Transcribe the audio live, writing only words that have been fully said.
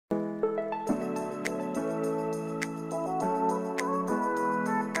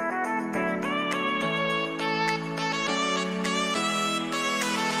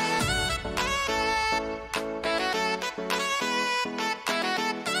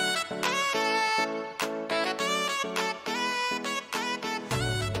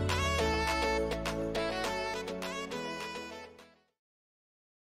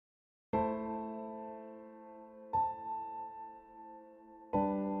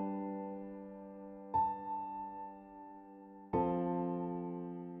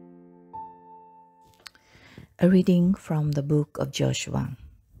A reading from the book of Joshua.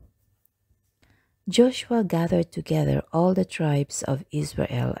 Joshua gathered together all the tribes of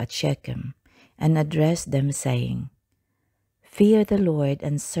Israel at Shechem and addressed them, saying, "Fear the Lord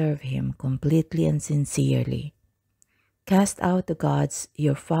and serve him completely and sincerely. Cast out the gods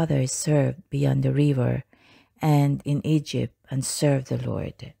your fathers served beyond the river and in Egypt and serve the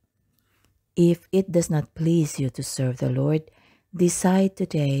Lord. If it does not please you to serve the Lord, decide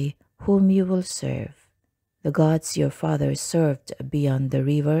today whom you will serve, the gods your fathers served beyond the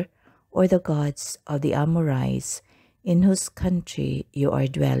river, or the gods of the Amorites in whose country you are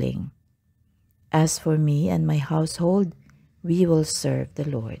dwelling. As for me and my household, we will serve the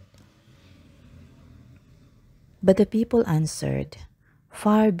Lord." But the people answered,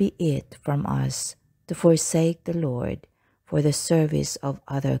 "Far be it from us to forsake the Lord for the service of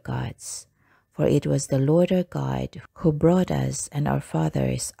other gods. For it was the Lord our God who brought us and our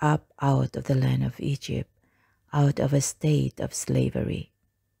fathers up out of the land of Egypt, out of a state of slavery.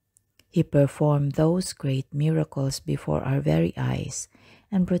 He performed those great miracles before our very eyes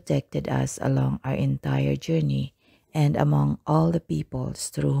and protected us along our entire journey and among all the peoples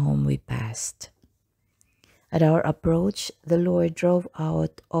through whom we passed. At our approach, the Lord drove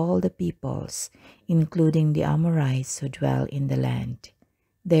out all the peoples, including the Amorites who dwell in the land.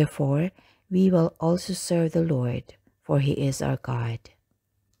 Therefore, we will also serve the Lord, for he is our God."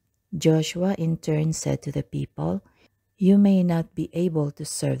 Joshua in turn said to the people, "You may not be able to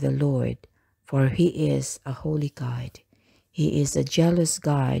serve the Lord, for he is a holy God. He is a jealous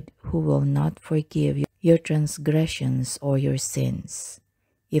God who will not forgive your transgressions or your sins.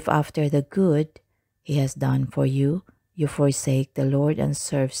 If after the good he has done for you, you forsake the Lord and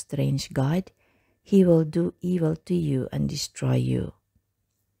serve strange God, he will do evil to you and destroy you."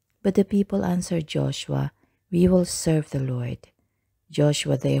 But the people answered Joshua, "We will serve the Lord."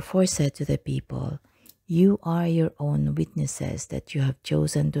 Joshua therefore said to the people, "You are your own witnesses that you have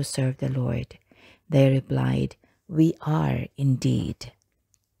chosen to serve the Lord." They replied, "We are indeed."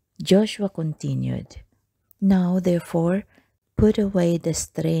 Joshua continued, "Now therefore put away the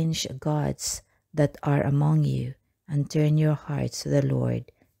strange gods that are among you, and turn your hearts to the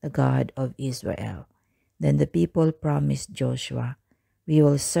Lord, the God of Israel." Then the people promised Joshua, "We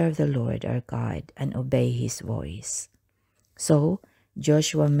will serve the Lord our God and obey his voice." So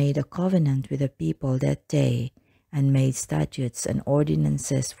Joshua made a covenant with the people that day and made statutes and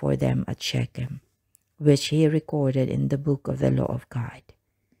ordinances for them at Shechem, which he recorded in the book of the law of God.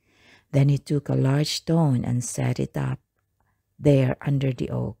 Then he took a large stone and set it up there under the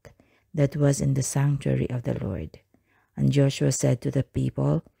oak that was in the sanctuary of the Lord. And Joshua said to the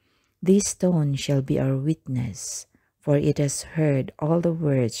people, "This stone shall be our witness, for it has heard all the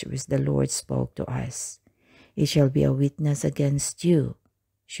words which the Lord spoke to us. It shall be a witness against you,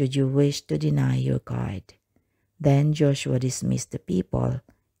 should you wish to deny your God." Then Joshua dismissed the people,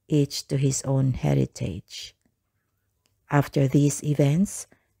 each to his own heritage. After these events,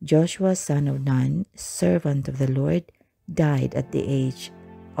 Joshua son of Nun, servant of the Lord, died at the age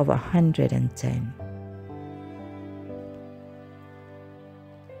of 110.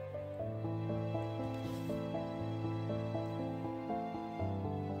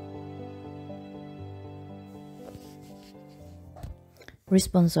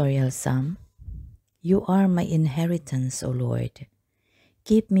 Responsorial Psalm. You are my inheritance, O Lord.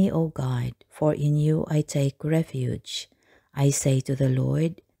 Keep me, O God, for in you I take refuge. I say to the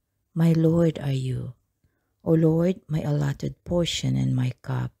Lord, my Lord are you. O Lord, my allotted portion and my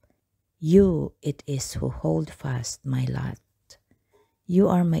cup. You it is who hold fast my lot. You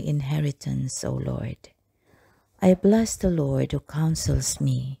are my inheritance, O Lord. I bless the Lord who counsels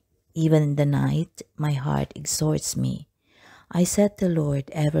me. Even in the night my heart exhorts me. I set the Lord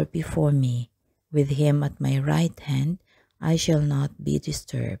ever before me. With him at my right hand, I shall not be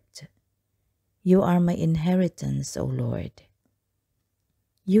disturbed. You are my inheritance, O Lord.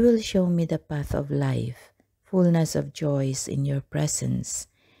 You will show me the path of life, fullness of joys in your presence,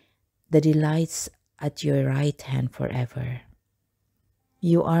 the delights at your right hand forever.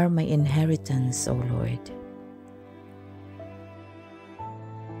 You are my inheritance, O Lord.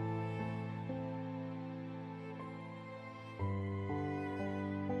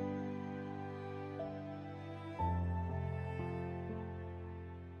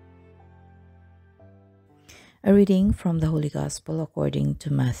 A reading from the Holy Gospel according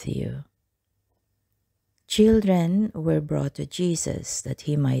to Matthew. Children were brought to Jesus that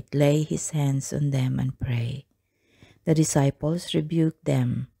he might lay his hands on them and pray. The disciples rebuked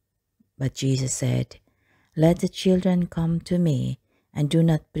them, but Jesus said, Let the children come to me, and do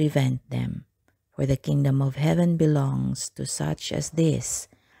not prevent them, for the kingdom of heaven belongs to such as this.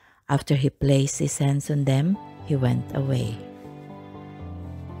 After he placed his hands on them, he went away.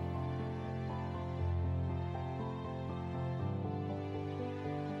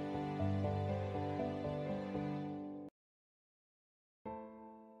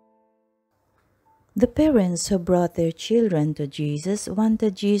 The parents who brought their children to Jesus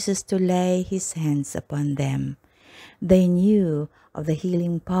wanted Jesus to lay his hands upon them. They knew of the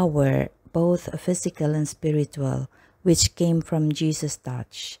healing power, both physical and spiritual, which came from Jesus'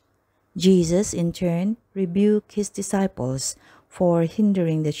 touch. Jesus, in turn, rebuked his disciples for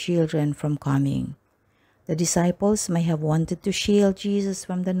hindering the children from coming. The disciples may have wanted to shield Jesus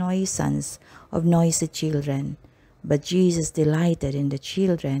from the nuisance of noisy children, but Jesus delighted in the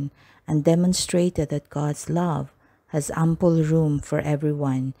children and demonstrated that God's love has ample room for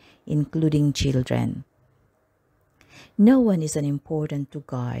everyone, including children. No one is unimportant to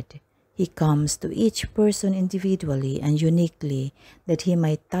God. He comes to each person individually and uniquely that he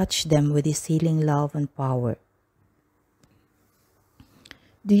might touch them with his healing love and power.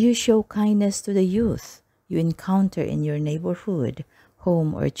 Do you show kindness to the youth you encounter in your neighborhood,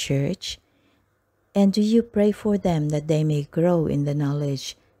 home, or church? And do you pray for them that they may grow in the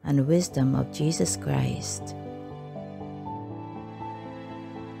knowledge and wisdom of Jesus Christ?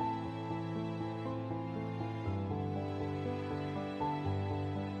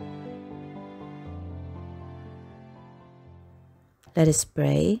 Let us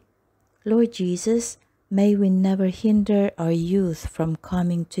pray. Lord Jesus, may we never hinder our youth from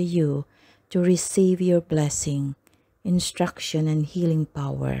coming to you to receive your blessing, instruction, and healing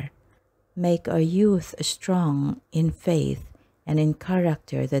power. Make our youth strong in faith and in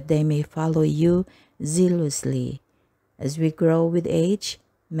character that they may follow you zealously. As we grow with age,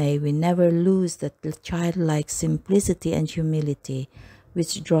 may we never lose that childlike simplicity and humility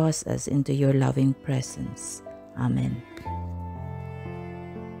which draws us into your loving presence. Amen.